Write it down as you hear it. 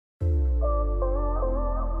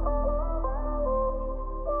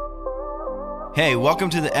Hey, welcome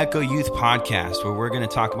to the Echo Youth Podcast, where we're going to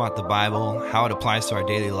talk about the Bible, how it applies to our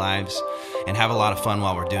daily lives, and have a lot of fun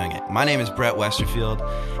while we're doing it. My name is Brett Westerfield,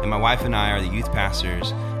 and my wife and I are the youth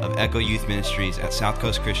pastors of Echo Youth Ministries at South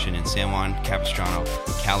Coast Christian in San Juan Capistrano,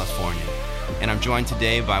 California. And I'm joined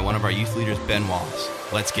today by one of our youth leaders, Ben Wallace.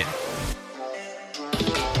 Let's get it.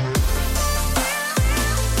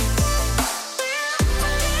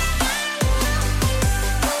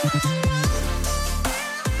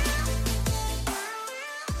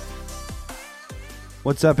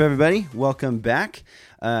 What's up, everybody? Welcome back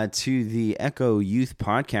to the Echo Youth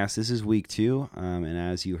Podcast. This is week 2, and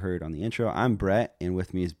as you heard on the intro, I'm Brett, and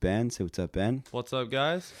with me is Ben. So what's up, Ben? What's up,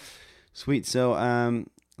 guys? Sweet. So,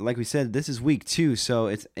 like we said, this is week 2, so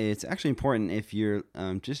it's actually important if you're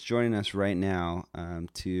just joining us right now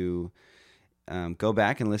to go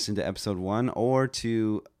back and listen to episode 1 or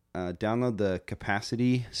to download the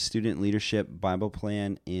Capacity Student Leadership Bible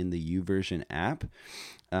Plan in the YouVersion app.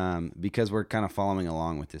 Because we're kind of following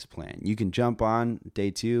along with this plan. You can jump on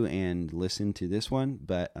day 2 and listen to this one,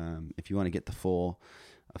 but if you want to get the full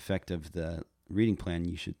effect of the reading plan,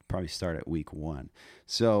 you should probably start at week 1.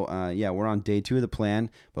 So, we're on day 2 of the plan,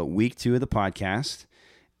 but week 2 of the podcast.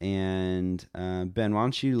 And Ben, why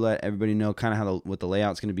don't you let everybody know kind of what the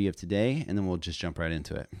layout's going to be of today, and then we'll just jump right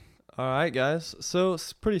into it. All right, guys. So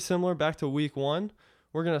it's pretty similar back to week 1.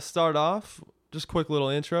 We're going to start off, just quick little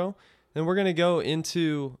intro. Then we're going to go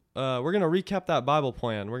into, we're going to recap that Bible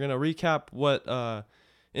plan. We're going to recap what,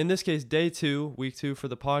 in this case, day 2, week 2 for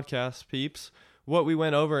the podcast peeps, what we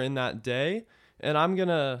went over in that day. And I'm going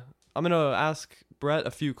to ask Brett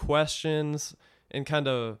a few questions and kind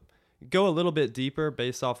of go a little bit deeper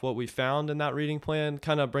based off what we found in that reading plan,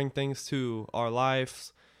 kind of bring things to our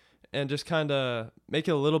lives and just kind of make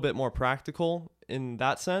it a little bit more practical in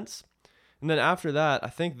that sense. And then after that, I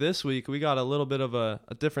think this week we got a little bit of a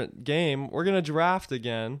different game. We're going to draft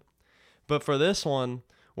again. But for this one,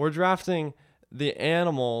 we're drafting the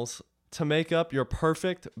animals to make up your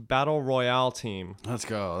perfect battle royale team. Let's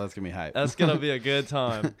go. That's going to be hype. That's going to be a good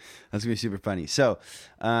time. That's going to be super funny. So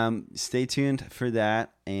stay tuned for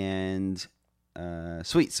that. And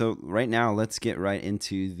sweet. So right now, let's get right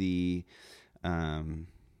into the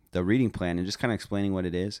reading plan and just kind of explaining what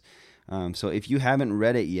it is. So if you haven't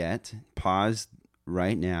read it yet, pause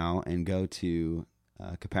right now and go to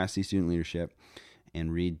Capacity Student Leadership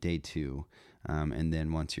and read day 2. And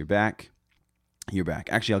then once you're back, you're back.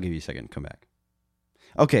 Actually, I'll give you a second. Come back.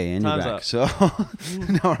 Okay, and Time's you're back. up. So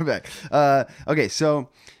now we're back. Okay, so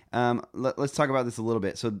let's talk about this a little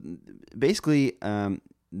bit. So basically,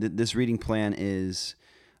 this reading plan is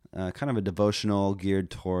kind of a devotional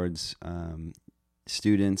geared towards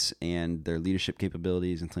students and their leadership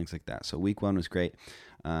capabilities and things like that. So week 1 was great.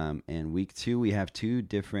 And week 2, we have 2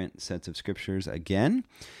 different sets of scriptures again.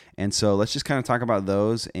 And so let's just kind of talk about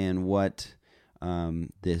those and what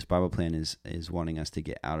this Bible plan is wanting us to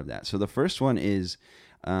get out of that. So the first one is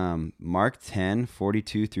Mark 10,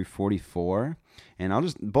 42 through 44.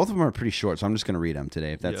 And both of them are pretty short, so I'm just going to read them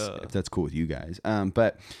today if that's cool with you guys.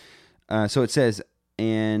 So it says,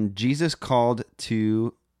 "And Jesus called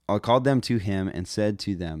them to him and said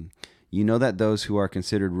to them, 'You know that those who are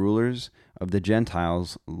considered rulers of the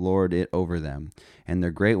Gentiles lord it over them, and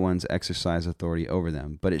their great ones exercise authority over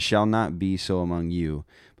them. But it shall not be so among you.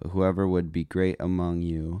 But whoever would be great among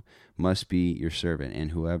you must be your servant,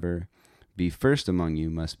 and whoever be first among you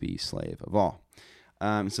must be slave of all.'"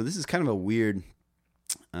 So this is kind of a weird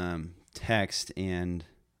text and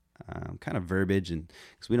kind of verbiage, and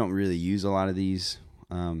because we don't really use a lot of these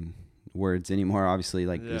words anymore, obviously,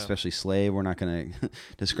 especially slave. We're not going to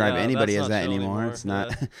describe anybody as that anymore. It's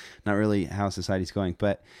not not really how society's going,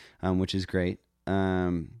 but which is great.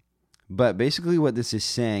 But basically what this is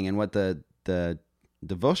saying and what the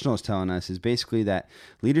devotional is telling us is basically that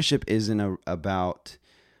leadership isn't about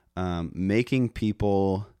making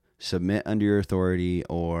people submit under your authority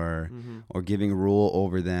or giving rule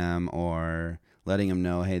over them or letting them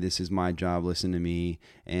know, hey, this is my job, listen to me.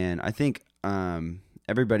 And I think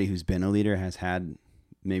everybody who's been a leader has had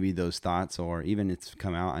maybe those thoughts, or even it's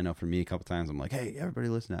come out. I know for me a couple times I'm like, hey, everybody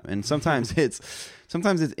listen up. And sometimes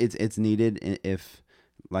it's needed if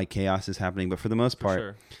like chaos is happening. But for the most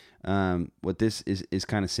part, what this is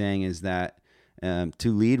kind of saying is that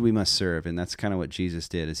to lead, we must serve. And that's kind of what Jesus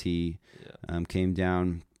did as he came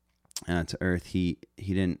down to earth. He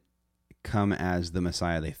didn't come as the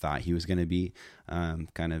Messiah they thought he was going to be.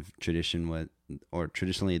 Kind of traditionally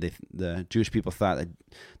the Jewish people thought that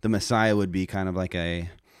the Messiah would be kind of like a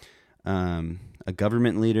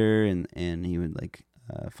government leader, and he would like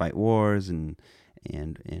fight wars and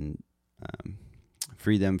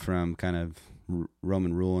free them from kind of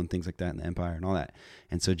Roman rule and things like that in the empire and all that.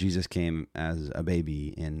 And so Jesus came as a baby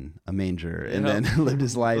in a manger and then lived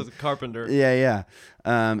his life. Was a carpenter. Yeah.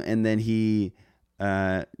 And then he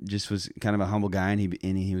just was kind of a humble guy, and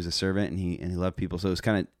he was a servant, and he loved people. So it's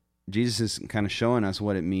kind of, Jesus is kind of showing us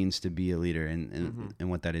what it means to be a leader, and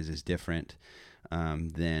what that is different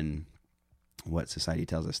than what society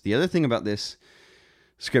tells us. The other thing about this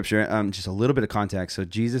scripture, just a little bit of context. So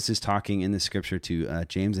Jesus is talking in this scripture to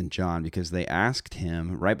James and John, because they asked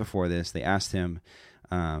him right before this. They asked him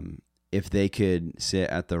if they could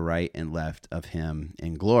sit at the right and left of him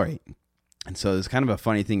in glory. And so it's kind of a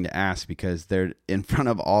funny thing to ask, because they're in front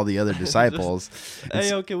of all the other disciples.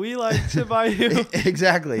 Hey, can we sit by you?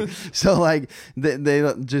 Exactly. So like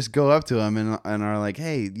they just go up to him and are like,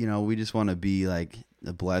 hey, we just want to be like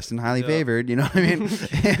blessed and highly favored. You know what I mean?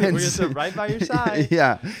 We're going to sit right by your side.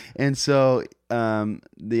 Yeah. And so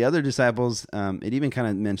the other disciples, it even kind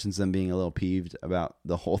of mentions them being a little peeved about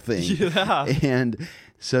the whole thing. Yeah. And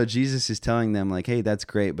so Jesus is telling them like, hey, that's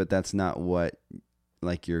great, but that's not what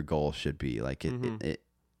like your goal should be. Like the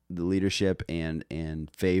leadership and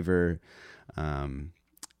favor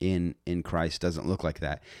in Christ doesn't look like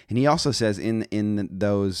that. And he also says in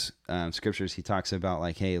those scriptures, he talks about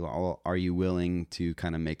like, hey, are you willing to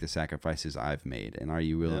kind of make the sacrifices I've made, and are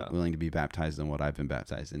you willing to be baptized in what I've been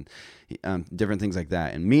baptized in, different things like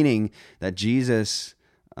that. And meaning that Jesus,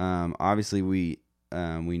 obviously we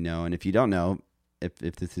know, and if you don't know, if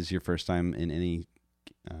this is your first time in any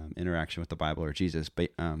interaction with the Bible or Jesus,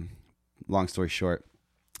 but long story short,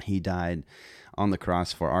 he died on the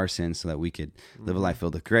cross for our sins so that we could live a life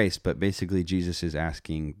filled with grace. But basically Jesus is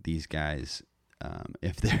asking these guys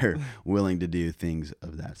if they're willing to do things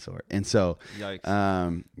of that sort. And so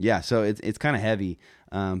so it's kind of heavy,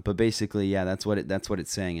 but basically that's what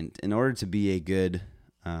it's saying. And in order to be a good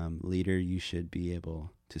leader, you should be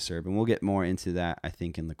able to serve. And we'll get more into that, I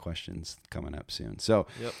think, in the questions coming up soon. So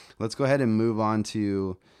let's go ahead and move on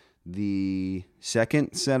to the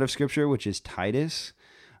second set of scripture, which is Titus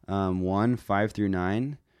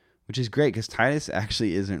 1:5-9, which is great because Titus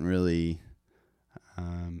actually isn't really,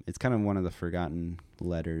 it's kind of one of the forgotten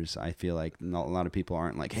letters. I feel like a lot of people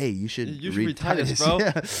aren't like, hey, you should read Titus, bro.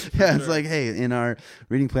 Yeah, it's like, hey, in our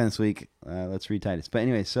reading plan this week, let's read Titus. But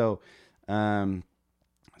anyway, so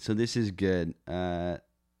this is good.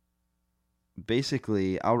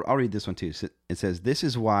 Basically, I'll read this one too. So it says, "This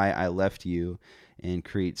is why I left you in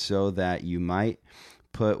Crete, so that you might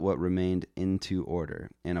put what remained into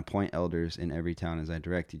order, and appoint elders in every town as I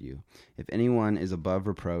directed you. If anyone is above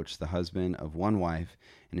reproach, the husband of one wife,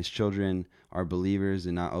 and his children are believers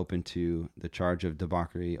and not open to the charge of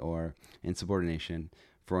debauchery or insubordination.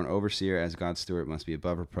 For an overseer as God's steward must be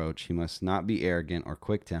above reproach. He must not be arrogant or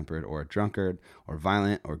quick-tempered or a drunkard or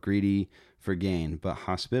violent or greedy for gain, but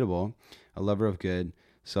hospitable, a lover of good,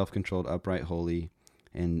 self-controlled, upright, holy,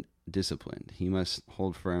 and disciplined. He must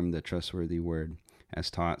hold firm the trustworthy word as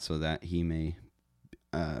taught, so that he may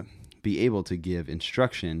be able to give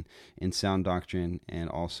instruction in sound doctrine and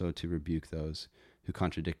also to rebuke those who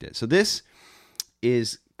contradict it." So this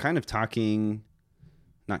is kind of talking,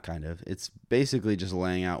 not kind of, it's basically just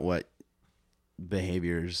laying out what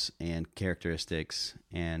behaviors and characteristics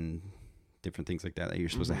and different things like that you're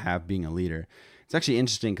supposed to have being a leader. It's actually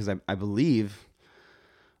interesting because I believe,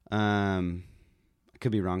 I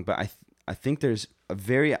could be wrong, but I think there's a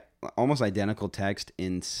very almost identical text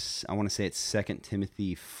in, I want to say it's 2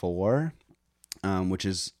 Timothy 4, which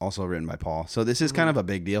is also written by Paul. So this is kind of a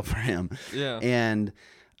big deal for him. Yeah. And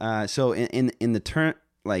so in the turn,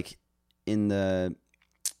 like in the,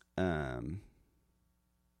 what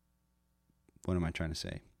am I trying to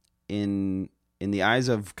say? In the eyes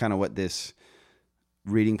of kind of what this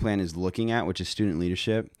reading plan is looking at, which is student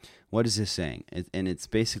leadership, what is this saying? And it's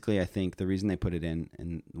basically, I think the reason they put it in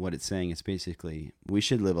and what it's saying is basically we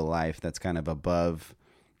should live a life that's kind of above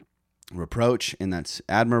reproach, and that's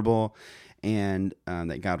admirable, and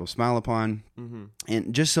that God will smile upon.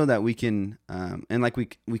 And just so that we can, and like we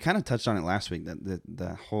kind of touched on it last week, that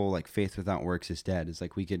the whole like faith without works is dead. It's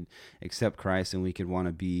like we could accept Christ and we could want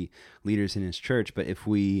to be leaders in his church, but if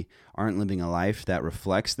we aren't living a life that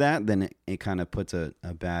reflects that, then it kind of puts a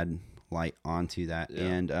bad light onto that.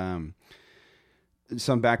 And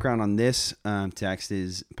some background on this text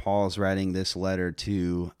is Paul's writing this letter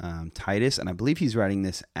to Titus, and I believe he's writing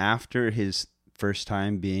this after his first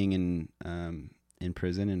time being in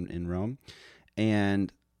prison in Rome.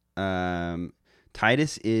 And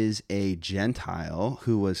Titus is a Gentile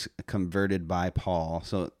who was converted by Paul.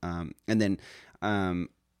 So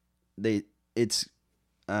it's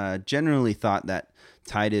generally thought that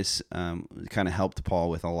Titus kind of helped Paul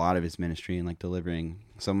with a lot of his ministry and like delivering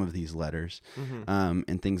some of these letters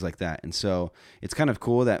and things like that. And so it's kind of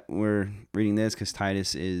cool that we're reading this because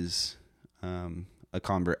Titus is a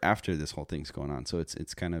convert after this whole thing's going on. So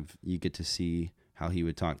it's kind of, you get to see how he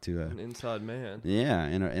would talk to an inside man. Yeah,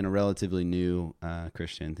 and a relatively new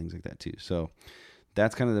Christian, things like that too. So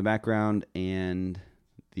that's kind of the background and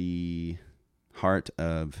the heart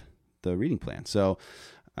of the reading plan. So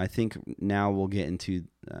I think now we'll get into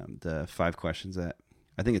the 5 questions that,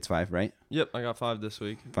 I think it's 5, right? Yep, I got 5 this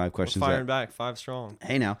week. 5 questions. We're firing back, 5 strong.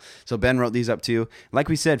 Hey now. So Ben wrote these up too. Like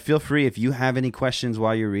we said, feel free if you have any questions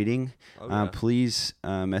while you're reading, please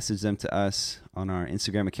message them to us on our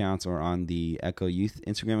Instagram accounts or on the Echo Youth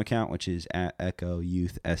Instagram account, which is at Echo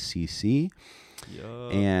Youth SCC. Yep.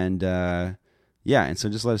 And and so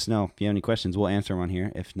just let us know if you have any questions. We'll answer them on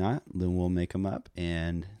here. If not, then we'll make them up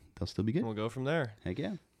and they'll still be good. We'll go from there. Heck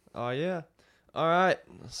yeah. Oh, yeah. All right.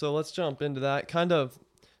 So let's jump into that. Kind of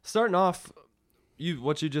starting off,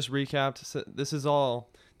 what you just recapped.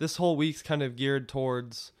 This whole week's kind of geared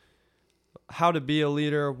towards how to be a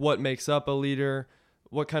leader, what makes up a leader,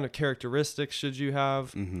 what kind of characteristics should you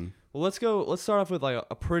have. Mm-hmm. Well, let's start off with like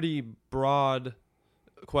a pretty broad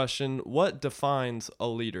question. What defines a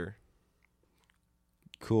leader?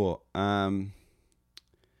 Cool. I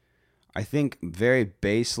think very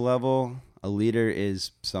base level, a leader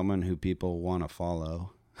is someone who people want to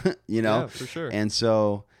follow, Yeah, for sure. And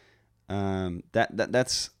so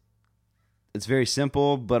that's it's very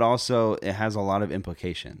simple, but also it has a lot of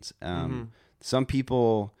implications. Some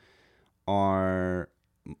people are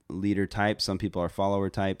leader types, some people are follower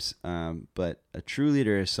types, but a true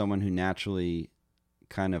leader is someone who naturally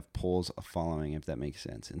kind of pulls a following, if that makes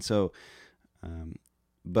sense. And so,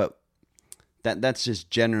 but that's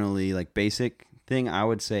just generally like basic thing. I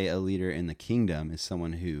would say a leader in the kingdom is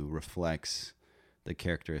someone who reflects the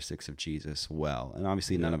characteristics of Jesus well. And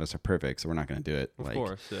obviously none of us are perfect, so we're not going to do it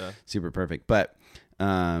super perfect. But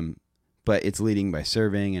it's leading by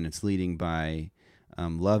serving, and it's leading by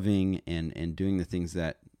loving and doing the things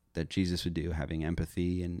that Jesus would do, having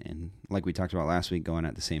empathy and like we talked about last week, going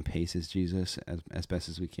at the same pace as Jesus as best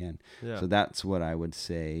as we can. Yeah. So that's what I would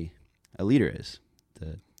say a leader is.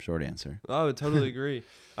 The short answer. I would totally agree.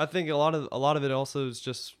 I think a lot of it also is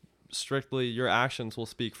just strictly your actions will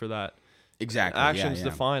speak for that. Exactly. Actions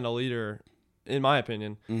define a leader, in my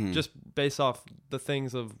opinion, just based off the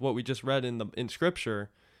things of what we just read in Scripture,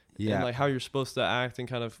 and like how you're supposed to act and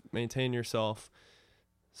kind of maintain yourself.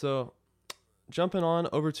 So, jumping on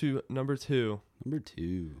over to number 2.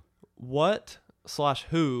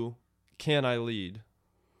 What/who can I lead?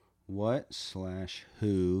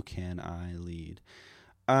 What/who can I lead?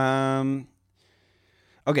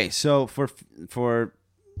 Okay, so for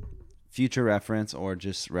future reference or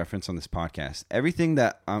just reference on this podcast, everything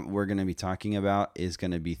that we're going to be talking about is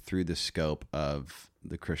going to be through the scope of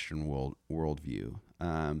the Christian worldview.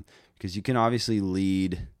 Because you can obviously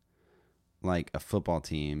lead like a football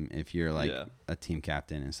team if you're like a team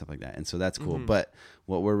captain and stuff like that. And so that's cool. But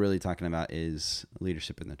what we're really talking about is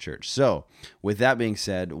leadership in the church. So with that being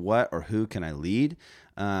said, what or who can I lead?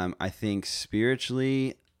 I think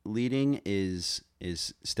spiritually leading is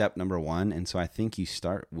step number 1. And so I think you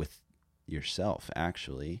start with yourself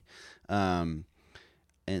actually. And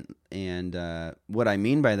what I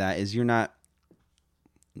mean by that is you're not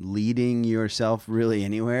leading yourself really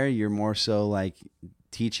anywhere. You're more so like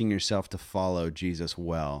teaching yourself to follow Jesus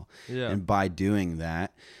well. Yeah. And by doing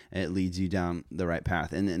that, it leads you down the right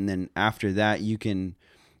path. And then after that, you can,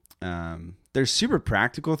 there's super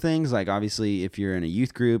practical things. Like obviously if you're in a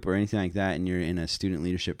youth group or anything like that, and you're in a student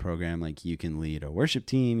leadership program, like you can lead a worship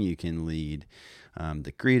team, you can lead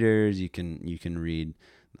the greeters, you can read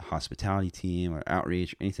the hospitality team or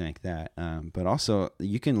outreach or anything like that. But also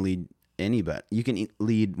you can lead anybody. You can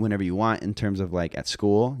lead whenever you want in terms of like at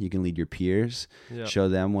school, you can lead your peers, show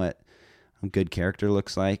them what good character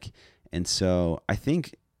looks like. And so I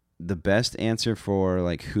think the best answer for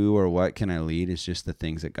like who or what can I lead is just the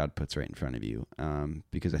things that God puts right in front of you.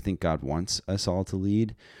 Because I think God wants us all to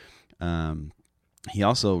lead. He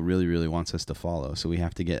also really, really wants us to follow. So we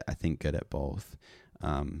have to get, I think, good at both.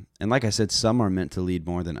 And like I said, some are meant to lead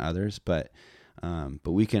more than others, but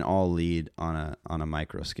we can all lead on a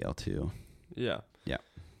micro scale too. Yeah,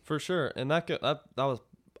 for sure. And that was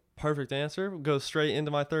perfect answer. Goes straight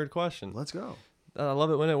into my third question. Let's go. I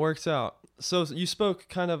love it when it works out. So you spoke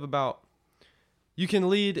kind of about you can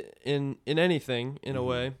lead in anything in a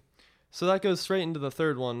way. So that goes straight into the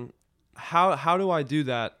third one. How do I do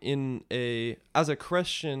that as a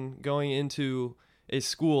Christian going into a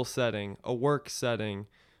school setting, a work setting,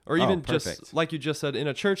 or even just like you just said in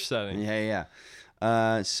a church setting? Yeah.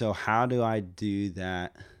 So how do I do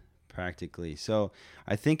that practically? So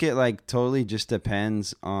I think it like totally just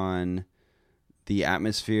depends on the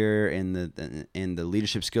atmosphere and the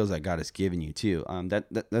leadership skills that God has given you too.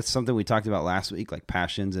 That's something we talked about last week, like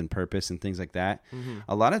passions and purpose and things like that. Mm-hmm.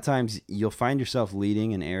 A lot of times you'll find yourself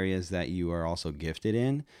leading in areas that you are also gifted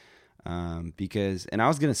in. Because, and I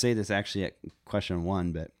was going to say this actually at question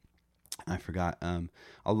 1, but I forgot.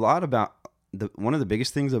 A lot about one of the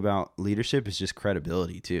biggest things about leadership is just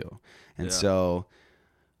credibility too. And so,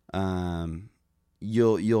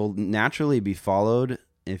 you'll naturally be followed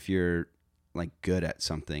if you're like good at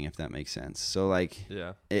something, if that makes sense. So like,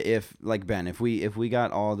 if like Ben, if we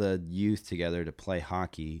got all the youth together to play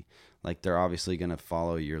hockey, like they're obviously going to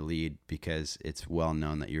follow your lead because it's well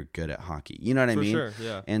known that you're good at hockey. You know what I mean? For sure,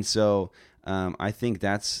 yeah. And so, I think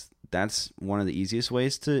that's one of the easiest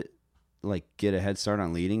ways to like get a head start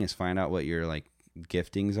on leading is find out what your like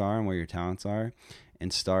giftings are and where your talents are,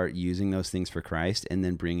 and start using those things for Christ, and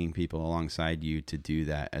then bringing people alongside you to do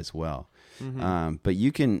that as well. Mm-hmm. But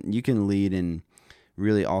you can lead in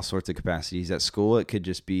really all sorts of capacities. At school, it could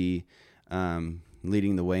just be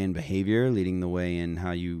leading the way in behavior, leading the way in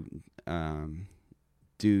how you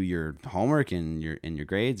do your homework and your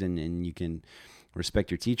grades, and you can respect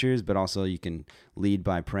your teachers, but also you can lead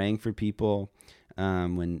by praying for people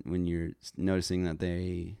when you're noticing that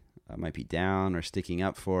they might be down, or sticking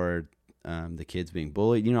up for the kids being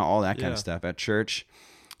bullied, all that kind of stuff. At church,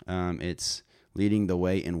 it's leading the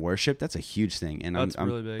way in worship. That's a huge thing, and that's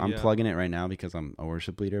really big, I'm plugging it right now because I'm a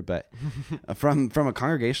worship leader. But from a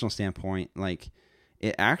congregational standpoint, like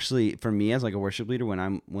it actually, for me as like a worship leader, when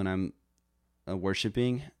I'm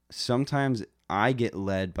worshiping, sometimes I get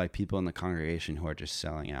led by people in the congregation who are just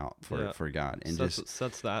selling out for God, and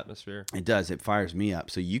sets the atmosphere. It does. It fires me up.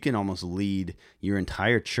 So you can almost lead your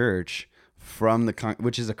entire church from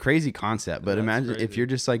which is a crazy concept, but imagine if you're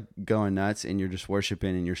just like going nuts and you're just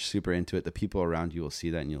worshiping and you're super into it, the people around you will see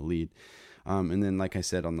that and you'll lead. And then, like I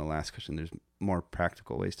said on the last question, there's more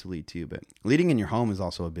practical ways to lead too, but leading in your home is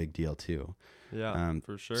also a big deal too. Yeah,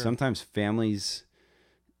 for sure. Sometimes family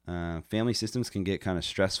systems can get kind of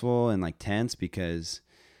stressful and like tense because,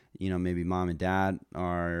 maybe mom and dad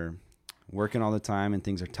are working all the time and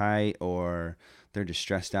things are tight, or they're just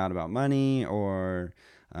stressed out about money, or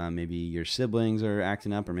maybe your siblings are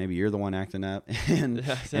acting up, or maybe you're the one acting up, and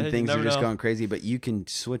things are just going crazy. But you can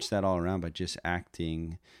switch that all around by just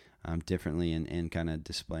acting differently and kind of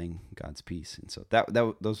displaying God's peace. And so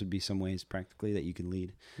those would be some ways practically that you can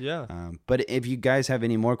lead. Yeah. But if you guys have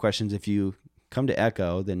any more questions, if you come to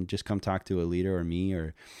Echo, then just come talk to a leader or me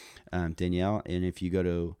or Danielle. And if you go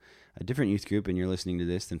to a different youth group and you're listening to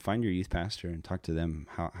this, then find your youth pastor and talk to them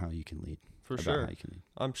how you can lead. For sure.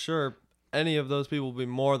 I'm sure any of those people will be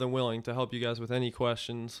more than willing to help you guys with any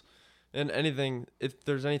questions and anything. If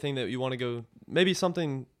there's anything that you want to go, maybe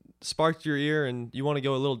something sparked your ear and you want to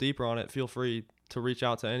go a little deeper on it, feel free to reach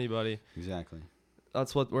out to anybody. Exactly.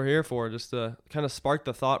 That's what we're here for, just to kind of spark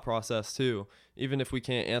the thought process too, even if we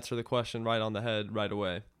can't answer the question right on the head right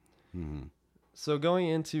away. Mm-hmm. So going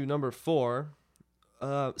into number 4,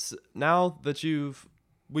 now that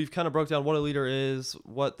we've kind of broke down what a leader is,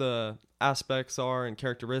 what the aspects are and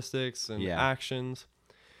characteristics and actions,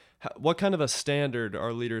 what kind of a standard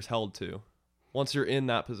are leaders held to once you're in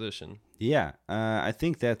that position? Yeah, I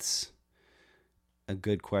think that's a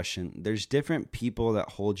good question. There's different people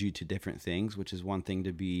that hold you to different things, which is one thing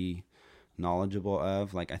to be knowledgeable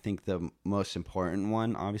of. Like, I think the most important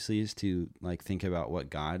one obviously is to like think about what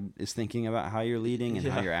God is thinking about how you're leading and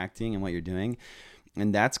how you're acting and what you're doing.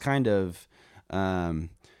 And that's kind of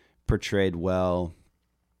portrayed well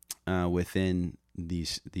within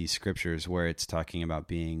these scriptures, where it's talking about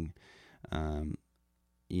being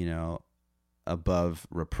above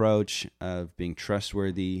reproach, of being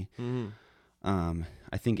trustworthy. Mm-hmm.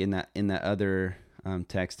 I think in that other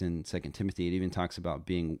text in 2 Timothy, it even talks about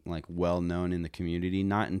being like well known in the community,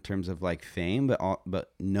 not in terms of like fame,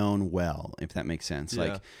 but known well, if that makes sense.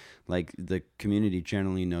 Yeah. Like the community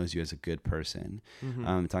generally knows you as a good person.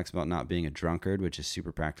 Mm-hmm. It talks about not being a drunkard, which is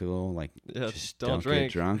super practical. Like, just don't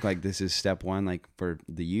get drunk. Like, this is step 1. Like, for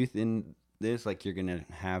the youth in this, like, you're gonna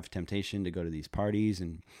have temptation to go to these parties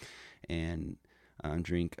and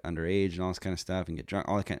drink underage and all this kind of stuff and get drunk,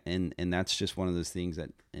 all that kind of, and that's just one of those things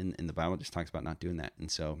that in the Bible just talks about not doing that. And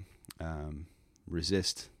so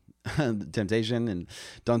resist the temptation and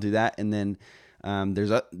don't do that. And then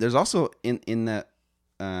there's also in that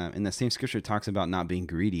same scripture, it talks about not being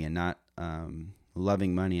greedy and not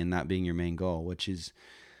loving money and not being your main goal, which is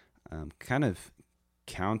kind of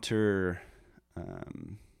counter.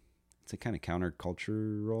 It's it's a kind of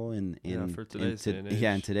countercultural for today's day and age.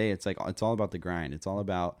 Yeah, and today it's like it's all about the grind. It's all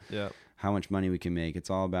about how much money we can make. It's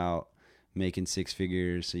all about making six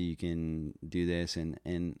figures so you can do this, and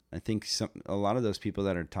I think a lot of those people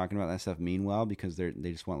that are talking about that stuff mean well, because they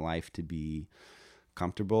just want life to be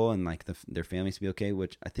comfortable and like their families to be okay,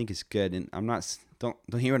 which I think is good. And I'm not don't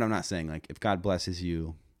hear what I'm not saying. Like if God blesses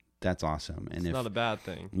you, that's awesome, and it's not a bad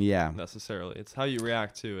thing. Yeah, necessarily. It's how you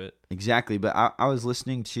react to it. Exactly. But I was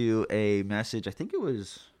listening to a message. I think it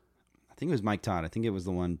was Mike Todd. I think it was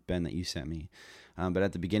the one, Ben, that you sent me. But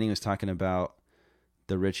at the beginning, it was talking about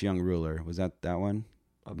the rich young ruler. Was that one?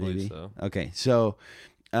 I believe so. Okay. So,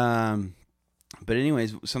 but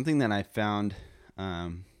anyways, something that I found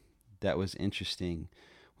that was interesting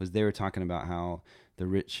was they were talking about how the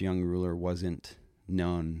rich young ruler wasn't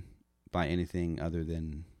known by anything other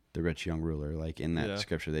than the rich young ruler. Like in that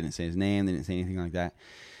scripture, they didn't say his name. They didn't say anything like that.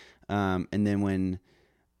 And then when,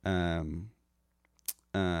 and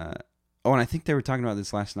I think they were talking about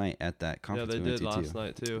this last night at that conference. Yeah, they did last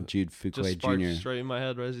night too. Jude Fuqua Jr. Just straight in my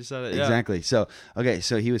head as you said it. Yeah. Exactly. So, okay.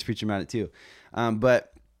 So he was preaching about it too.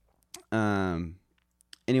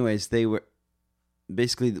 Anyways, they were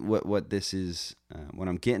basically what this is, what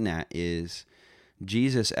I'm getting at is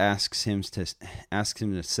Jesus asks him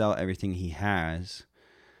to sell everything he has,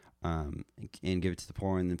 and give it to the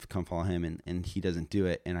poor, and then come follow him, and he doesn't do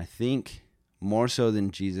it. And I think more so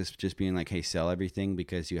than Jesus just being like, hey, sell everything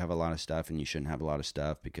because you have a lot of stuff and you shouldn't have a lot of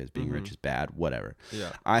stuff because being rich is bad, whatever.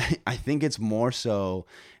 Yeah. I think it's more so,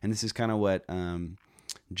 and this is kind of what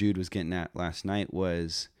Jude was getting at last night,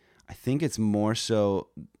 was I think it's more so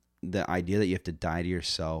the idea that you have to die to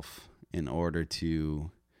yourself in order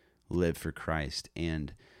to live for Christ.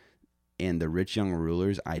 And the rich young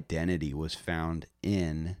ruler's identity was found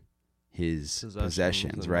in his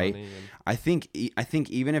possessions, right? I think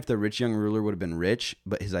even if the rich young ruler would have been rich,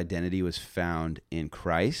 but his identity was found in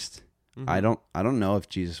Christ, I don't know if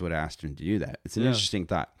Jesus would have asked him to do that. It's an interesting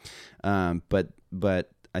thought.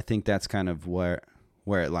 But I think that's kind of where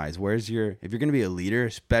it lies. If you're going to be a leader,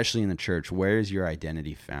 especially in the church, where is your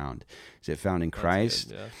identity found? Is it found in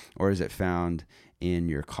Christ, or is it found in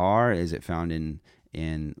your car? Is it found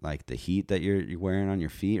in like the heat that you're wearing on your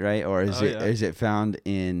feet, right? Or is it found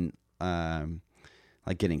in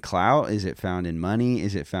like getting clout? Is it found in money?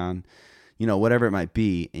 Is it found, whatever it might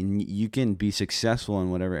be? And you can be successful in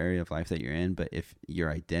whatever area of life that you're in, but if your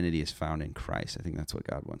identity is found in Christ, I think that's what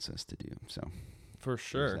God wants us to do. So, for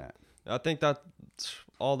sure, I think that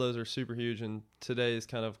all those are super huge in today's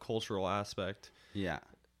kind of cultural aspect. Yeah.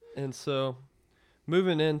 And so,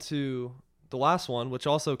 moving into the last one, which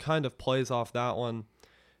also kind of plays off that one,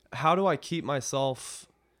 how do I keep myself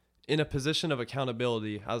in a position of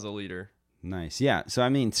accountability as a leader? Nice. Yeah. So, I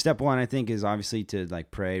mean, step one, I think, is obviously to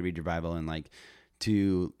like pray, read your Bible, and like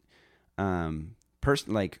to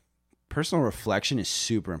personal reflection is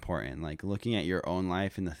super important. Like looking at your own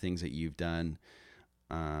life and the things that you've done.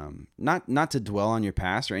 Not to dwell on your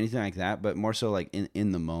past or anything like that, but more so like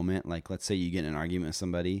in the moment. Like, let's say you get in an argument with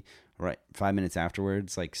somebody, right? 5 minutes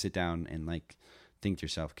afterwards, like sit down and like think to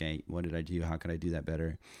yourself, okay, what did I do? How could I do that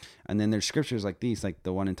better? And then there's scriptures like these, like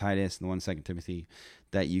the one in Titus and the one in 2 Timothy,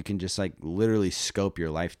 that you can just like literally scope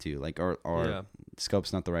your life to, like, or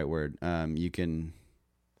scope's not the right word. You can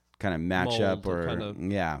kind of match mold, up or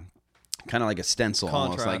kind of like a stencil.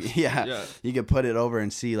 Contrast. Almost like, you can put it over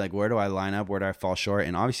and see like, where do I line up? Where do I fall short?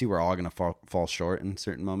 And obviously we're all going to fall short in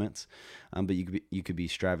certain moments. But you could be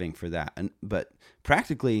striving for that. But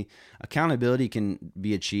practically accountability can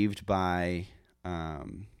be achieved by,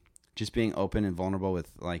 just being open and vulnerable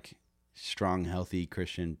with like strong, healthy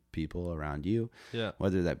Christian people around you. Yeah.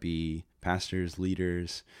 Whether that be pastors,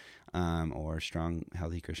 leaders, or strong,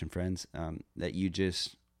 healthy Christian friends, that you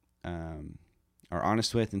just, are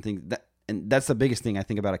honest with and think that. And that's the biggest thing I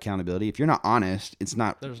think about accountability. If you're not honest, it's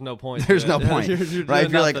not. There's no point. There's no point, you're right?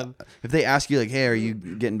 If you're nothing. like, if they ask you like, "Hey, are you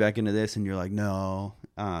getting back into this?" and you're like, "No,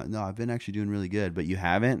 I've been actually doing really good," but you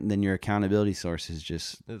haven't, then your accountability source has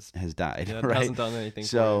died. Yeah, right? It hasn't done anything.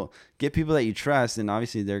 So get people that you trust, and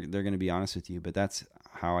obviously they're going to be honest with you. But that's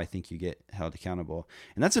how I think you get held accountable,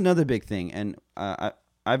 and that's another big thing. And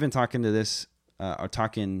I've been talking to this, or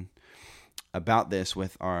talking about this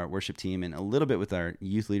with our worship team and a little bit with our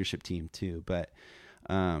youth leadership team too. But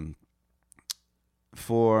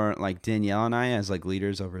for like Danielle and I as like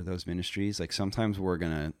leaders over those ministries, like sometimes we're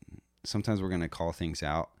gonna call things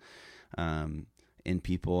out in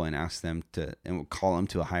people and ask them to, and we'll call them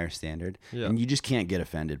to a higher standard. Yeah. And you just can't get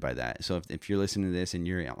offended by that. So if you're listening to this and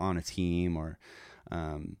you're on a team or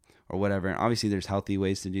whatever, and obviously there's healthy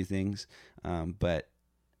ways to do things, but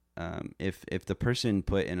if the person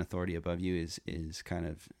put in authority above you is kind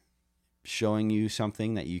of showing you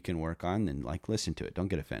something that you can work on, then like listen to it. Don't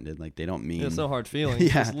get offended. Like they don't mean it's no hard feelings.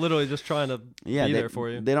 Yeah. It's literally just trying to be there for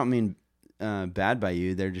you. They don't mean bad by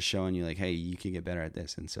you. They're just showing you like, hey, you can get better at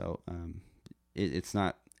this. And so it's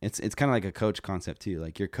not. It's kind of like a coach concept too.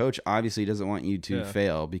 Like your coach obviously doesn't want you to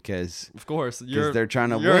fail because of course they're trying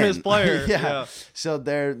to you're win. His player. Yeah. So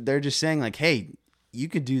they're just saying like, hey, you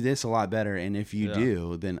could do this a lot better, and if you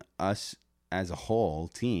do, then us as a whole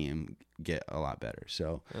team get a lot better.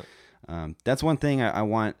 So that's one thing I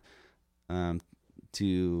want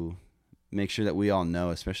to make sure that we all know,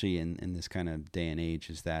 especially in this kind of day and age,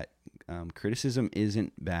 is that criticism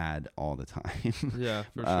isn't bad all the time. Yeah,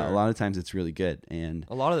 for sure. A lot of times it's really good, and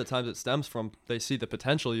a lot of the times it stems from they see the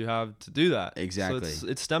potential you have to do that. Exactly. So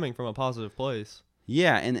it's stemming from a positive place.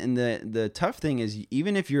 Yeah, and the tough thing is,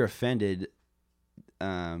 even if you're offended,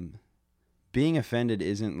 being offended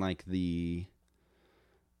isn't like the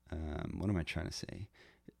what am I trying to say?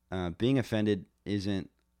 Being offended isn't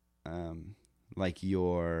like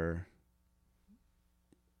your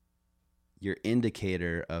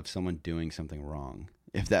indicator of someone doing something wrong,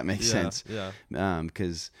 if that makes sense. Yeah.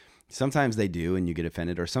 Because sometimes they do and you get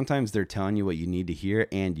offended, or sometimes they're telling you what you need to hear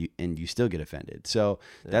and you still get offended. So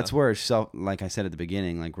that's where like I said at the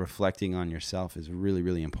beginning, like reflecting on yourself is really,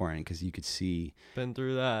 really important, because you could see. Been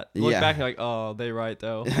through that. Look back and like, oh, they right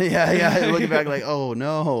though. yeah. Looking back like, oh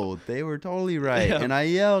no, they were totally right. Yeah. And I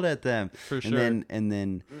yelled at them. For sure. And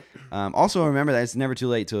then also remember that it's never too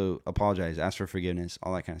late to apologize, ask for forgiveness,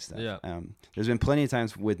 all that kind of stuff. Yeah. There's been plenty of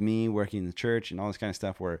times with me working in the church and all this kind of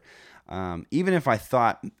stuff where even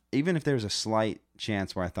if there's a slight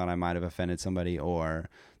chance where I thought I might have offended somebody or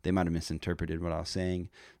they might have misinterpreted what I was saying,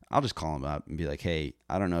 I'll just call them up and be like, hey,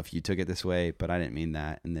 I don't know if you took it this way, but I didn't mean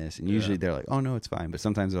that and this. And usually they're like, oh, no, it's fine. But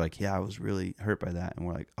sometimes they're like, yeah, I was really hurt by that. And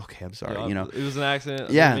we're like, okay, I'm sorry. Yeah, it was an accident.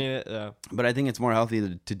 Yeah. I mean it. Yeah. But I think it's more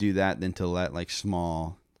healthy to do that than to let like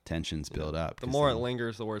small tensions build up. The more it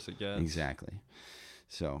lingers, the worse it gets. Exactly.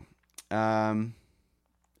 So,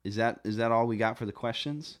 is that all we got for the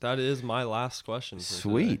questions? That is my last question.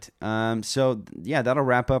 Sweet. So yeah, that'll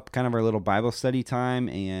wrap up kind of our little Bible study time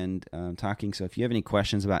and talking. So if you have any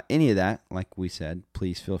questions about any of that, like we said,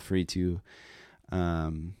 please feel free to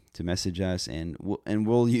message us, and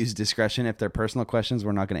we'll use discretion. If they're personal questions,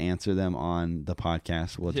 we're not going to answer them on the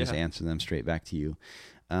podcast. We'll just answer them straight back to you.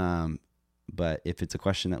 But if it's a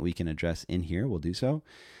question that we can address in here, we'll do so.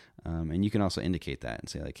 And you can also indicate that and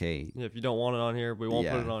say like, hey, if you don't want it on here, we won't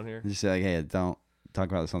put it on here. Just say like, hey, don't talk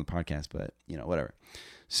about this on the podcast, but whatever.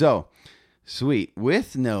 So sweet.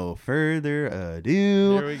 With no further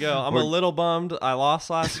ado, here we go. I'm a little bummed. I lost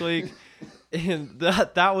last week, and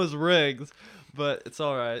that was rigged, but it's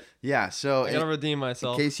all right. Yeah. So I gotta redeem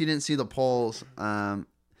myself. In case you didn't see the polls, and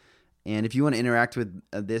if you want to interact with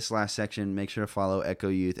this last section, make sure to follow Echo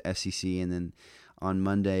Youth SCC, and then on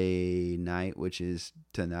Monday night, which is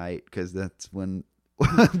tonight, because that's when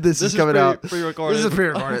this is coming out. Pre-recorded. This is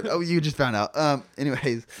pre-recorded. Oh, you just found out.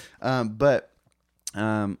 Anyways, but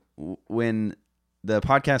when the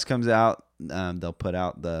podcast comes out, they'll put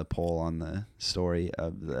out the poll on the story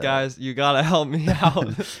of the guys. You gotta help me out.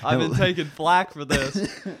 I've been taking flack for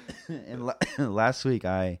this. And last week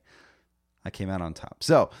I came out on top,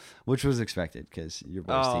 so which was expected because your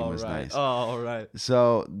boys' team was nice. Oh, right.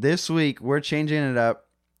 So this week we're changing it up,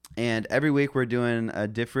 and every week we're doing a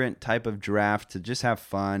different type of draft to just have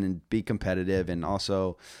fun and be competitive, and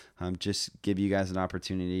also just give you guys an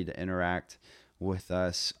opportunity to interact with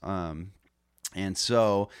us. And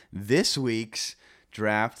so this week's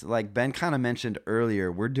draft, like Ben kind of mentioned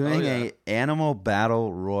earlier, we're doing a animal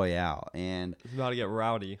battle royale, and it's about to get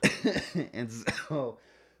rowdy. And so.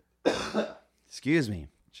 Excuse me.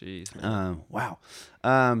 Jeez. Wow.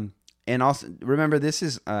 And also remember, this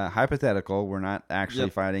is hypothetical. We're not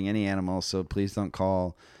actually fighting any animals, so please don't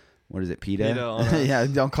call. What is it, PETA? Yeah,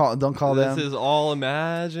 don't call them. This is all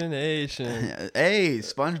imagination. Hey,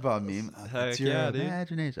 SpongeBob meme. That's your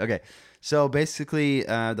imagination. Dude. Okay, so basically,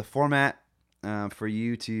 the format for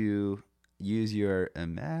you to use your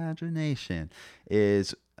imagination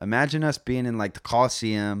is imagine us being in like the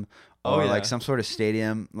Coliseum. Or like some sort of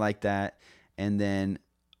stadium like that. And then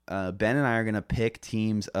Ben and I are going to pick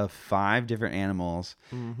teams of 5 different animals.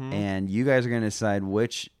 Mm-hmm. And you guys are going to decide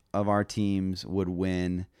which of our teams would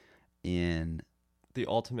win in the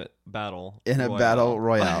ultimate battle. In a battle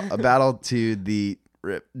royale. A battle to the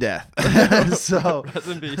death. So, rest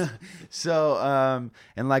in peace. So,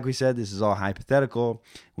 and like we said, this is all hypothetical.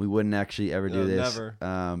 We wouldn't actually ever do this.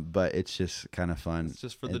 Never. But it's just kind of fun. It's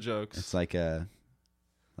just for the jokes. It's like a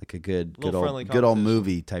good old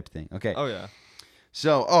movie type thing. Okay. Oh yeah.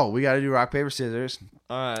 So we got to do rock paper scissors.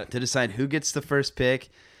 All right. To decide who gets the first pick.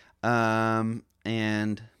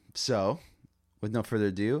 And so, with no further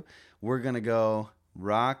ado, we're gonna go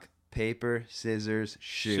rock, paper, scissors,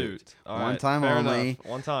 shoot. One time only. Enough.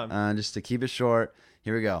 One time. Just to keep it short.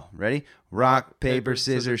 Here we go. Ready? Rock, paper,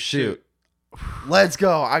 scissors, shoot. Let's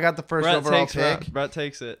go. I got the first overall pick. Brett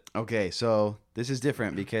takes it. Okay, so this is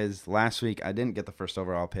different because last week I didn't get the first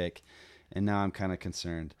overall pick, and now I'm kind of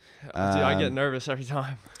concerned. Dude, I get nervous every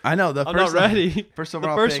time. I know. I'm not ready. First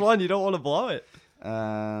overall the first pick. one, you don't want to blow it.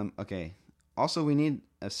 Okay. Also, we need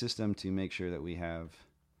a system to make sure that we have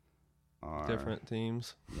our different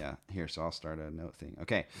teams. Yeah. Here, so I'll start a note thing.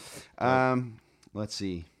 Okay. Let's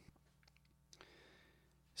see.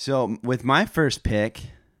 So with my first pick,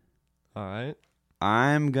 all right,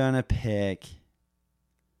 I'm gonna pick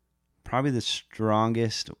probably the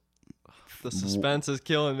strongest. The suspense is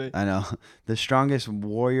killing me. I know. The strongest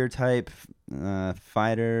warrior type,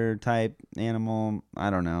 fighter type animal. I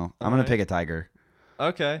don't know. I'm going to pick a tiger.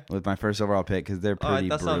 Okay. With my first overall pick because they're pretty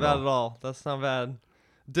that's brutal. Not bad at all. That's not bad.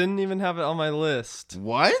 Didn't even have it on my list.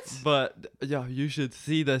 What? But, yeah, you should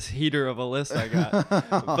see this heater of a list I got.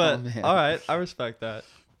 But, all right. I respect that.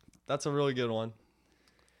 That's a really good one.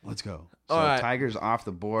 Let's go. So, Tiger's off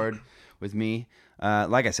the board with me.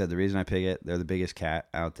 Like I said, the reason I pick it, they're the biggest cat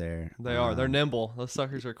out there. They are. They're nimble. Those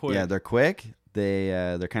suckers are quick. Yeah, they're quick.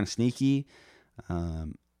 They're kind of sneaky.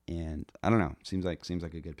 And I don't know. Seems like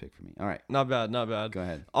a good pick for me. All right. Not bad. Go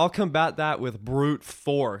ahead. I'll combat that with brute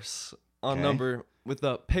force with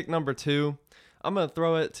the pick number 2. I'm gonna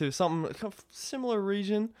throw it to something similar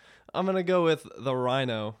region. I'm gonna go with the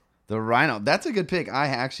rhino. The rhino. That's a good pick. I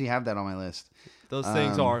actually have that on my list. Those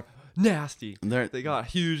things are nasty. They got a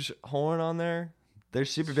huge horn on there. They're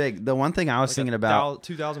super big. The one thing I was thinking about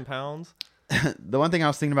 2,000 pounds. The one thing I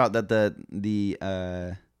was thinking about that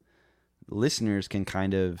the listeners can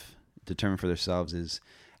kind of determine for themselves is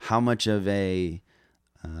how much of a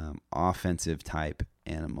offensive type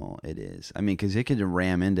animal it is. I mean, because it could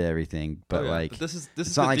ram into everything, but but this is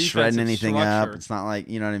it's not like shredding anything up. It's not like,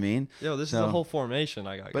 you know what I mean? Yo, this is a whole formation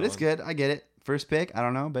I got. But going. It's good. I get it. First pick. I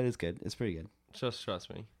don't know, but it's good. It's pretty good. Just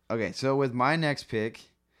trust me. Okay, so with my next pick,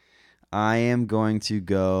 I am going to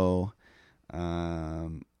go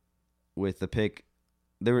with the pick.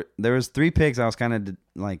 There was 3 picks I was kind of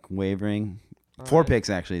like wavering. 4 picks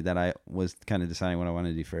actually that I was kind of deciding what I wanted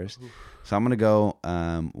to do first. So I'm gonna go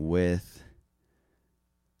with.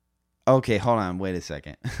 Okay, hold on. Wait a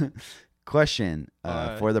second. Question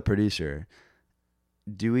for the producer: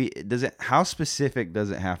 how specific does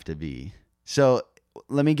it have to be? So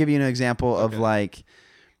let me give you an example of like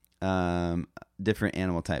different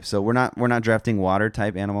animal types. So we're not drafting water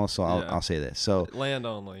type animals. So I'll say this. So land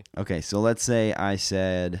only. Okay, so let's say I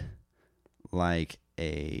said like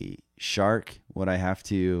a shark. Would I have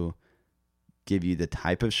to give you the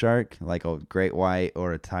type of shark, like a great white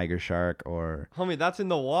or a tiger shark or? Homie, that's in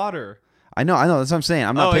the water. I know. That's what I'm saying.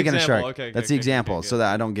 I'm not picking a shark. Okay, that's the example, so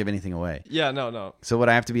that I don't give anything away. Yeah, no. So would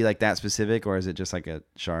I have to be like that specific, or is it just like a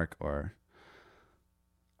shark? Or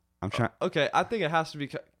I'm trying. Okay, I think it has to be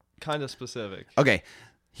kind of specific. Okay,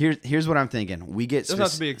 here's what I'm thinking. We get. It doesn't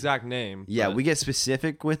have to be exact name. Yeah, we get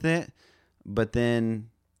specific with it, but then.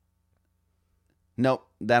 Nope,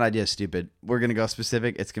 that idea is stupid. We're gonna go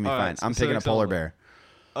specific. It's gonna be fine. I'm picking a polar bear.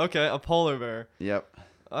 Okay, a polar bear. Yep.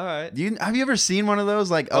 All right. Have you ever seen one of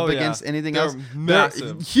those like up against anything else?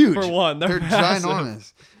 Massive. They're huge. For one, they're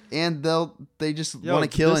ginormous. And they just want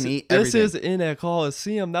to kill and eat everything. This is in a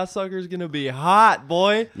Coliseum. That sucker's gonna be hot,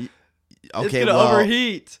 boy. Okay, it's gonna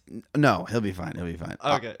overheat. No, he'll be fine.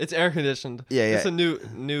 Okay, it's air conditioned. Yeah. It's a new.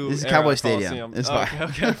 This is Cowboy Stadium. It's fine.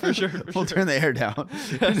 Okay, for sure. We'll turn the air down.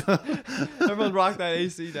 Everyone rock that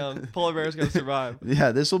AC down. Polar bear's gonna survive.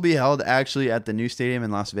 Yeah, this will be held actually at the new stadium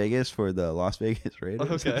in Las Vegas for the Las Vegas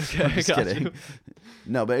Raiders. Okay, just kidding. You.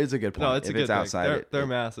 No, but it's a good point. No, it's a good. It's outside. They're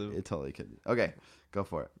massive. It totally could be. Okay, go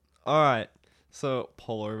for it. All right. So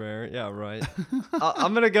polar bear, yeah, right.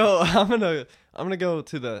 I'm gonna go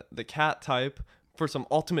to the cat type for some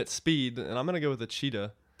ultimate speed, and I'm gonna go with a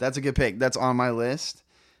cheetah. That's a good pick. That's on my list.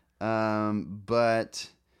 But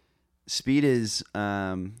speed is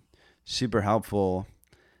super helpful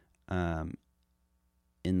in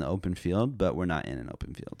the open field, but we're not in an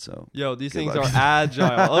open field, so. Yo, these things are agile.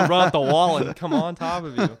 They'll run up the wall and come on top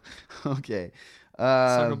of you. Okay.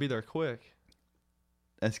 So it'll be there quick.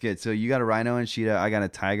 That's good. So you got a rhino and cheetah. I got a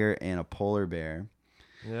tiger and a polar bear.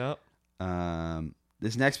 Yep.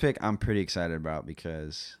 This next pick I'm pretty excited about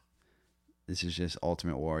because this is just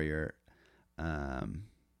Ultimate Warrior. I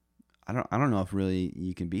don't know if really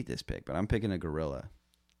you can beat this pick, but I'm picking a gorilla.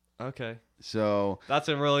 Okay. So that's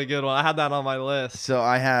a really good one. I had that on my list. So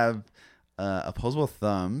I have opposable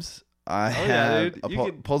thumbs I have dude. You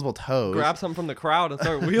could opposable toes. grab something from the crowd and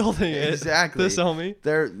start wielding it. Exactly. This homie.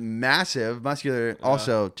 They're massive, muscular. Yeah.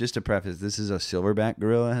 Also, just to preface, this is a silverback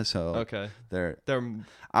gorilla, so okay. They're big.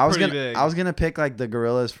 I was gonna pick like the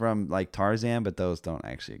gorillas from like Tarzan, but those don't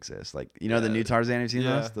actually exist. Like the new Tarzan. Have you seen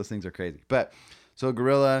those? Those things are crazy. But so a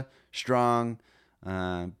gorilla, strong,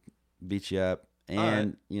 beat you up,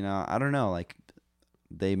 and I don't know, like.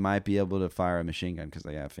 They might be able to fire a machine gun because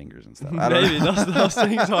they have fingers and stuff. Maybe those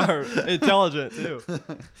things are intelligent too.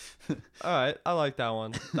 All right, I like that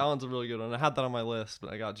one. That one's a really good one. I had that on my list,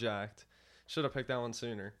 but I got jacked. Should have picked that one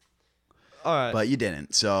sooner. All right, but you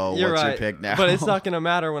didn't. So what's your pick now? But it's not gonna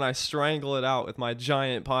matter when I strangle it out with my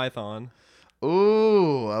giant python.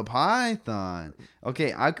 Ooh, a python.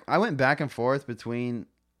 Okay, I went back and forth between.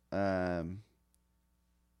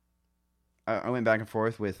 I went back and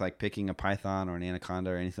forth with like picking a python or an anaconda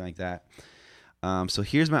or anything like that. So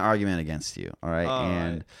here's my argument against you. All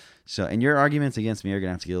right. And your arguments against me are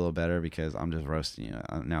gonna have to get a little better because I'm just roasting you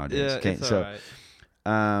nowadays. Yeah, okay. It's so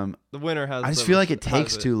all right. The winner has. I just feel like it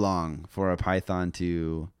takes too long for a python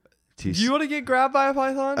to. Do you want to get grabbed by a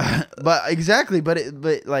python? But exactly. But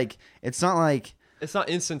it's not like. It's not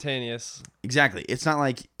instantaneous. Exactly. It's not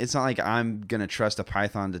like I'm gonna trust a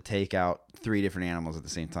python to take out 3 different animals at the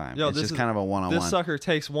same time. It's just kind of a one-on-one. This sucker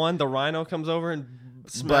takes one. The rhino comes over and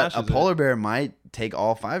smashes But a polar bear might take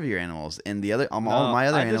all 5 of your animals, and the other all my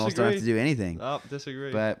other animals don't have to do anything. Oh,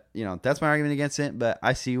 disagree. But that's my argument against it. But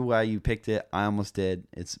I see why you picked it. I almost did.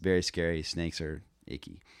 It's very scary. Snakes are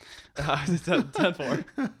icky. 10-4.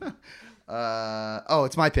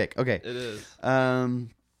 It's my pick. Okay. It is.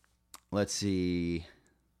 Let's see.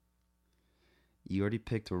 You already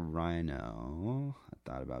picked a rhino. I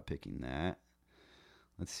thought about picking that.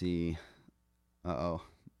 Let's see.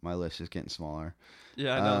 My list is getting smaller.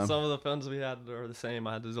 Yeah, I know. Some of the ones we had are the same.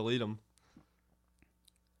 I had to delete them.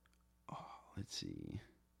 Let's see.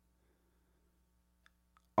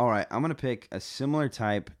 All right, I'm going to pick a similar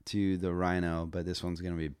type to the rhino, but this one's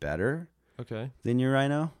going to be better than your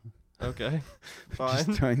rhino. Okay, fine.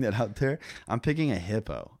 Just throwing that out there. I'm picking a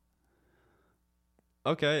hippo.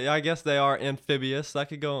 Okay, I guess they are amphibious. That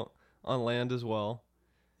could go on land as well.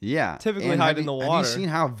 Yeah. Typically hide in the water. Have you seen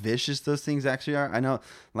how vicious those things actually are? I know,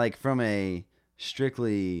 like, from a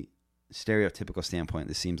strictly stereotypical standpoint,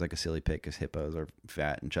 this seems like a silly pick because hippos are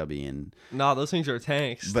fat and chubby and... No, those things are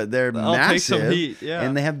tanks. But they're massive. Take some heat, yeah.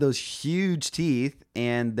 And they have those huge teeth,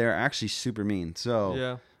 and they're actually super mean. So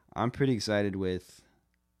yeah. I'm pretty excited with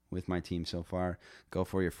my team so far. Go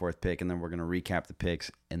for your 4th pick, and then we're going to recap the picks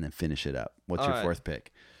and then finish it up. What's your 4th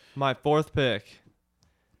pick? My 4th pick.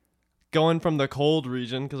 Going from the cold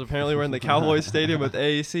region, because apparently we're in the Cowboys Stadium with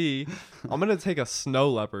AAC. I'm going to take a snow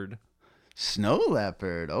leopard. Snow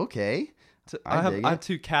leopard, okay. I have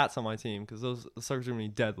 2 cats on my team, because those suckers are going to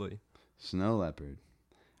be deadly. Snow leopard.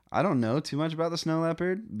 I don't know too much about the snow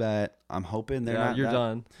leopard, but I'm hoping they're not. You're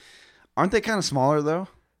done. Aren't they kind of smaller, though?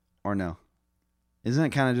 Or no? Isn't it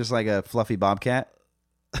kind of just like a fluffy bobcat?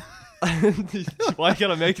 Why you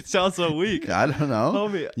gotta make it sound so weak? I don't know.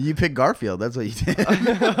 Homie. You picked Garfield. That's what you did.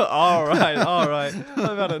 All right.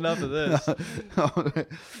 I've had enough of this.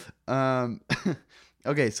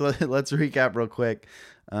 Okay, so let's recap real quick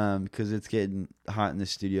because it's getting hot in the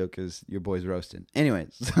studio because your boy's roasting. Anyway,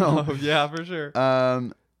 so yeah, for sure.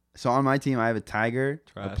 So on my team, I have a tiger,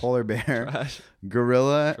 trash. A polar bear, trash.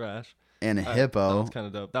 Gorilla, trash. And a hippo. That one's kind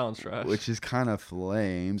of dope. That one's trash. Which is kind of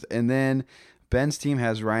flames. And then Ben's team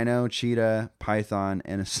has rhino, cheetah, python,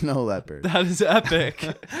 and a snow leopard. That is epic.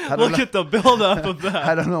 Look at the buildup of that.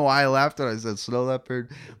 I don't know why I laughed when I said snow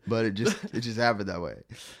leopard, but it just happened that way.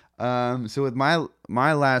 So with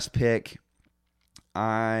my last pick,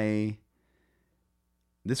 this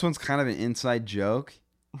one's kind of an inside joke.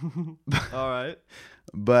 All right.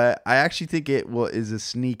 But I actually think it is a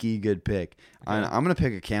sneaky good pick. Okay. I'm going to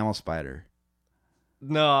pick a camel spider.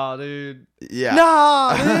 No, dude. Yeah.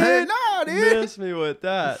 No, dude. No, dude. Miss me with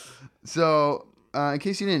that. So, in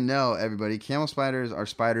case you didn't know, everybody, camel spiders are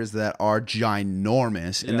spiders that are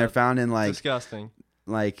ginormous, and they're found in disgusting.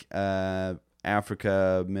 Like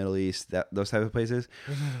Africa, Middle East, those type of places.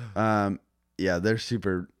 Yeah, they're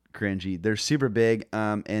super cringy. They're super big,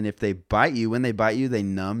 and if they bite you, when they bite you, they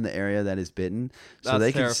numb the area that is bitten, so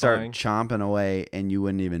they can start chomping away, and you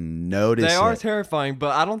wouldn't even notice. They are terrifying,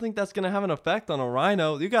 but I don't think that's gonna have an effect on a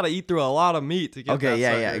rhino. You got to eat through a lot of meat to get. Okay,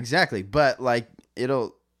 yeah, exactly. But like,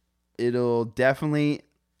 it'll definitely.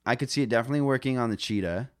 I could see it definitely working on the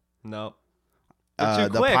cheetah. No. The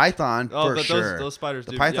python for sure. Those spiders.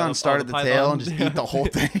 The python start at the tail and just eat the whole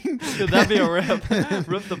thing. That'd be a rip.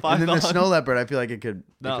 Rip the python. And then the snow leopard, I feel like it could.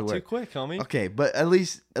 No, too quick, homie. Okay, but at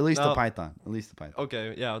least the python. At least the python.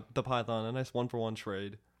 Okay, yeah, the python. A nice 1-for-1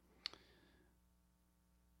 trade.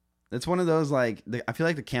 It's one of those like I feel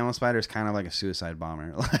like the camel spider is kind of like a suicide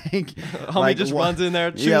bomber. Homie like just runs in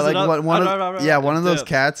there, chews yeah, like it up. One of those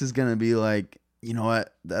cats is gonna be like, you know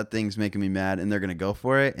what, that thing's making me mad, and they're gonna go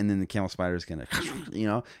for it, and then the camel spider is gonna,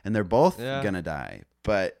 and they're both gonna die.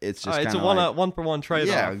 But it's just it's a 1-for-1 trade.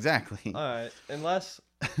 Yeah, exactly. All right, unless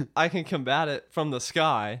I can combat it from the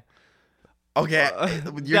sky. Okay,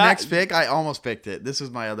 your next pick, I almost picked it. This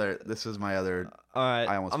was my other. All right,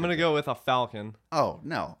 I'm gonna go with a falcon. Oh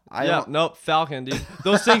no! Nope, falcon, dude.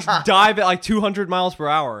 Those things dive at like 200 miles per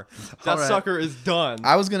hour. That sucker is done.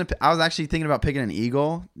 I was actually thinking about picking an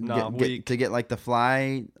eagle to get like the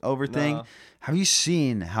fly over thing. Have you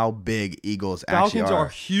seen how big eagles actually are? Falcons are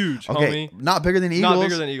huge, homie. Not bigger than eagles. Not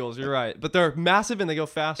bigger than eagles. You're right, but they're massive and they go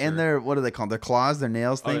faster. And they're, what are they called? Their claws, their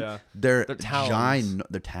nails thing. Oh, yeah. They're talons.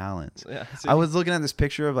 They're talons. Yeah, I was looking at this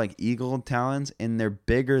picture of like eagle talons, and they're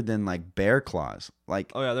bigger than like bear claws.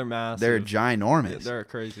 Like, oh yeah, they're massive. They're ginormous. They're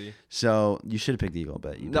crazy. So you should have picked eagle,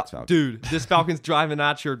 but you picked falcon. Dude, this falcon's driving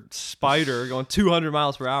at your spider going 200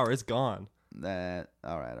 miles per hour. It's gone. All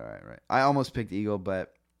right. I almost picked eagle,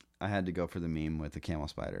 but I had to go for the meme with the camel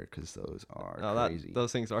spider because those are crazy.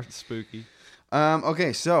 Those things are spooky.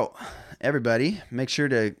 Okay, so everybody, make sure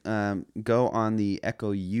to go on the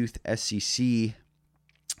Echo Youth SCC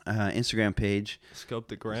Instagram page. Scope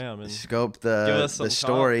the gram and scope the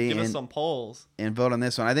story. Give us some polls and vote on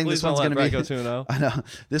this one. I think Please this one's going to be. Go 2-0. I know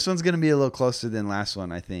this one's going to be a little closer than last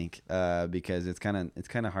one. I think because it's kind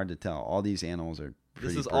of hard to tell. All these animals are.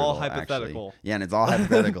 This is all hypothetical. Actually. Yeah, and it's all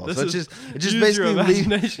hypothetical. So it's just basically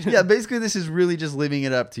basically this is really just leaving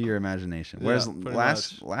it up to your imagination. Whereas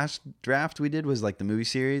last draft we did was like the movie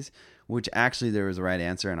series, which actually there was a right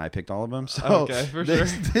answer and I picked all of them. So okay, for sure.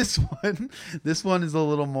 This one is a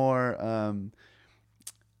little more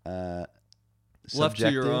left to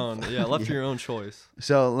your own. Yeah, left to your own choice.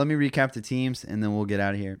 So let me recap the teams and then we'll get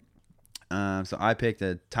out of here. So I picked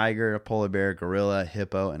a tiger, a polar bear, gorilla,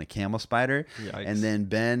 hippo, and a camel spider. Yikes. And then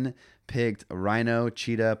Ben picked a rhino,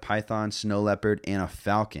 cheetah, python, snow leopard, and a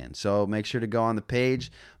falcon. So make sure to go on the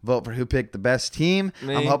page, vote for who picked the best team.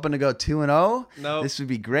 Me. I'm hoping to go 2-0. Nope. This would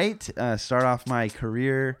be great. Start off my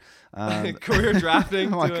career. Career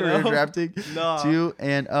drafting. My career drafting.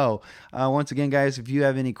 2-0. Once again, guys, if you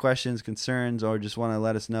have any questions, concerns, or just want to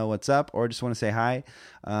let us know what's up, or just want to say hi,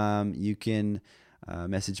 you can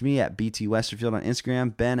message me at BT Westerfield on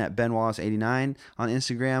Instagram, Ben at Ben Wallace 89 on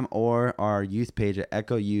Instagram, or our youth page at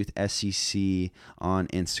Echo Youth SCC on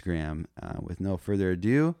Instagram. With no further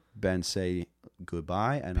ado, Ben, say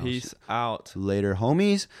goodbye and peace out later,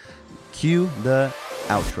 homies. Cue the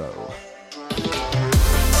outro.